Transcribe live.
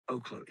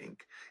Oklo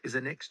Inc. is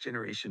a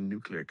next-generation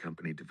nuclear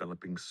company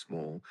developing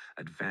small,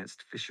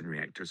 advanced fission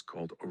reactors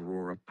called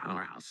Aurora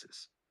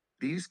powerhouses.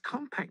 These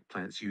compact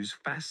plants use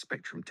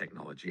fast-spectrum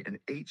technology and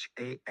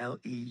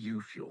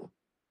HALEU fuel,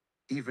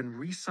 even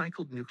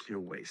recycled nuclear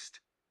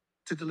waste,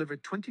 to deliver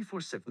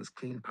 24/7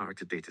 clean power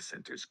to data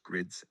centers,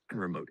 grids, and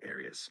remote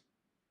areas.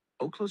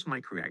 Oklo's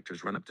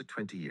microreactors run up to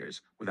 20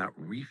 years without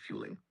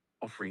refueling,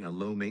 offering a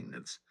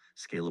low-maintenance,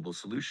 scalable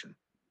solution.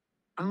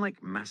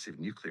 Unlike massive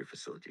nuclear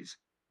facilities,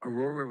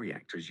 Aurora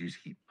reactors use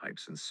heat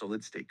pipes and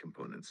solid-state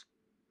components,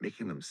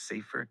 making them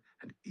safer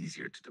and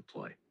easier to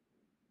deploy.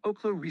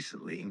 Oklo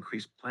recently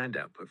increased planned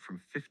output from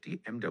 50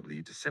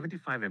 MW to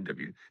 75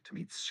 MW to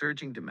meet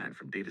surging demand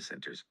from data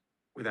centers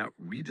without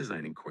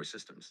redesigning core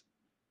systems.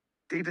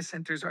 Data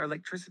centers are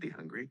electricity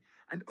hungry,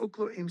 and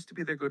Oklo aims to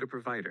be their go-to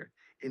provider.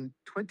 In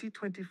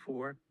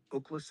 2024,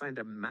 Oklo signed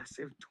a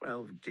massive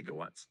 12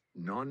 gigawatts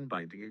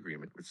non-binding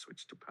agreement with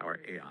Switch to power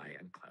AI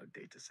and cloud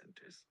data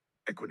centers.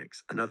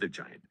 Equinix, another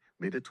giant,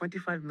 made a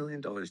 $25 million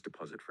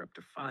deposit for up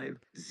to 500.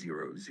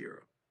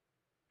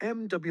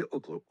 MW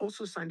Oklo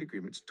also signed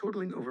agreements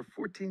totaling over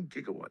 14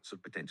 gigawatts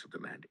of potential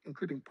demand,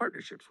 including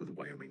partnerships with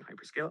Wyoming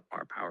Hyperscale,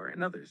 R-Power,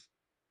 and others.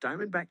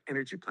 Diamondback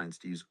Energy plans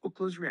to use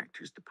Oklo's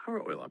reactors to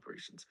power oil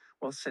operations,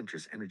 while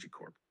Centrus Energy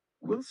Corp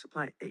will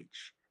supply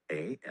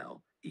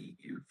HALEU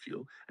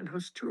fuel and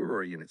host 2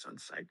 Aurora units on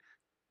site,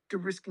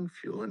 de-risking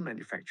fuel and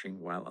manufacturing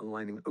while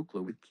aligning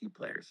Oklo with key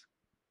players.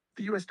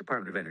 The U.S.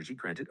 Department of Energy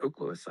granted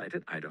Oklo a site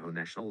at Idaho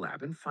National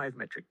Lab and 5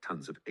 metric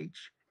tons of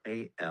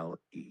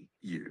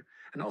HALEU,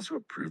 and also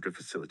approved a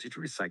facility to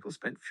recycle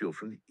spent fuel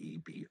from the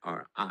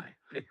EBRI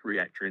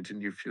reactor into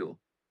new fuel.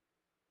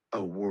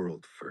 A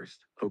world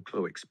first,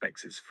 Oklo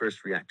expects its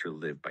first reactor to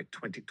live by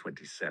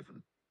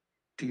 2027.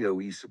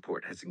 DOE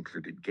support has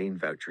included gain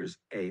vouchers,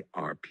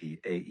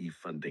 ARPAE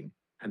funding,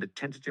 and a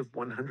tentative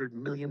 $100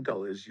 million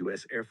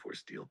U.S. Air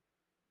Force deal.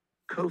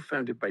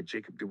 Co-founded by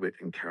Jacob DeWitt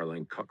and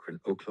Caroline Cochran,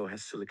 Oklo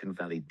has Silicon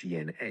Valley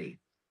DNA,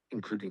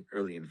 including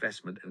early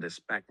investment and a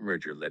SPAC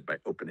merger led by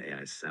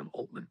OpenAI's Sam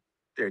Altman.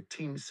 Their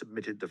team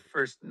submitted the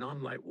first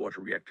non-light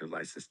water reactor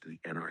license to the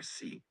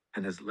NRC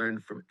and has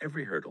learned from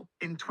every hurdle.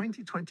 In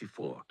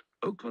 2024,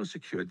 Oklo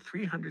secured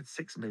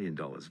 $306 million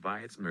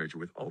via its merger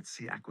with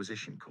AltC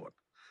Acquisition Corp,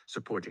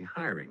 supporting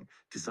hiring,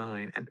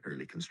 design, and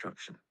early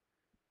construction.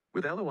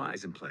 With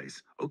LOIs in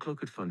place, Oklo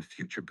could fund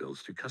future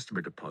builds through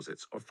customer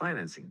deposits or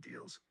financing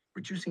deals,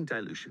 reducing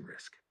dilution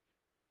risk.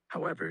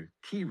 However,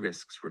 key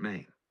risks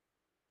remain.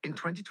 In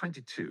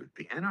 2022,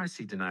 the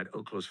NRC denied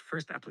Oklo's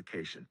first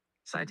application,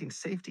 citing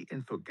safety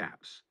info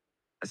gaps.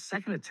 A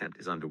second attempt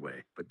is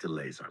underway, but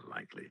delays are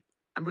likely.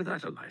 And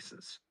without a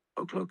license,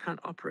 Oklo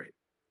can't operate.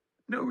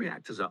 No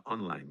reactors are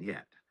online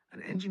yet,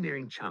 and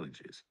engineering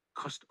challenges,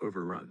 cost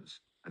overruns,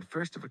 and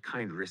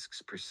first-of-a-kind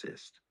risks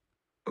persist.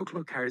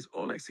 Oklo carries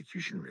all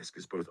execution risk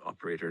as both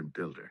operator and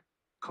builder.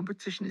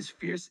 Competition is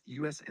fierce.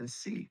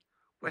 USNC,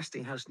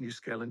 Westinghouse,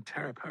 NuScale, and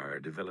TerraPower are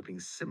developing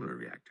similar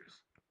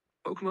reactors.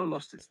 Oklo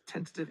lost its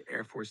tentative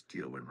Air Force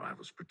deal when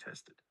rivals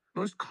protested.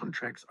 Most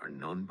contracts are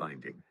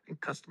non-binding, and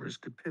customers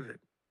could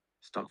pivot.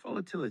 Stock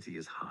volatility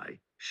is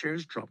high.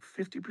 Shares dropped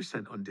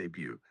 50% on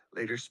debut,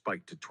 later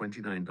spiked to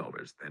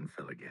 $29, then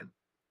fell again.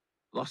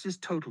 Losses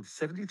totaled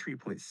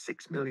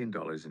 $73.6 million in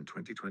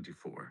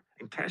 2024,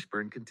 and cash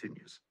burn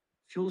continues.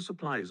 Fuel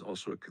supply is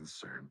also a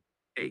concern.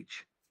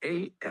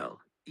 HALEU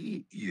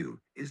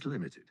is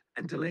limited,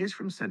 and delays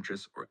from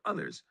Centrus or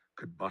others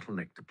could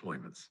bottleneck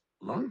deployments.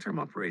 Long-term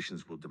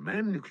operations will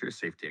demand nuclear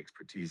safety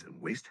expertise and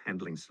waste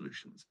handling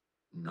solutions.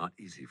 Not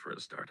easy for a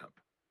startup.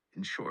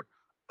 In short,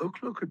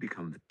 Oklo could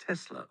become the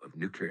Tesla of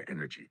nuclear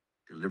energy,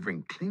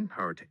 delivering clean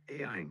power to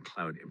AI and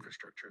cloud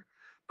infrastructure.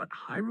 But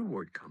high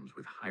reward comes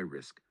with high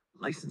risk.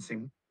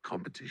 Licensing,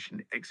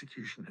 competition,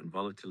 execution, and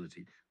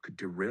volatility could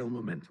derail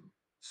momentum.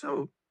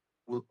 So,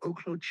 will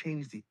Oklo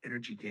change the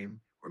energy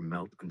game or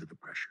melt under the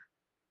pressure?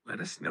 Let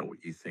us know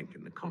what you think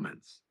in the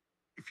comments.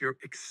 If you're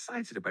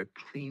excited about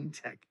clean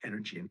tech,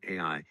 energy, and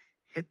AI,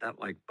 hit that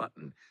like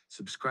button,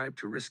 subscribe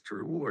to Risk to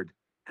Reward,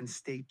 and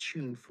stay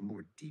tuned for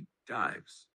more deep dives.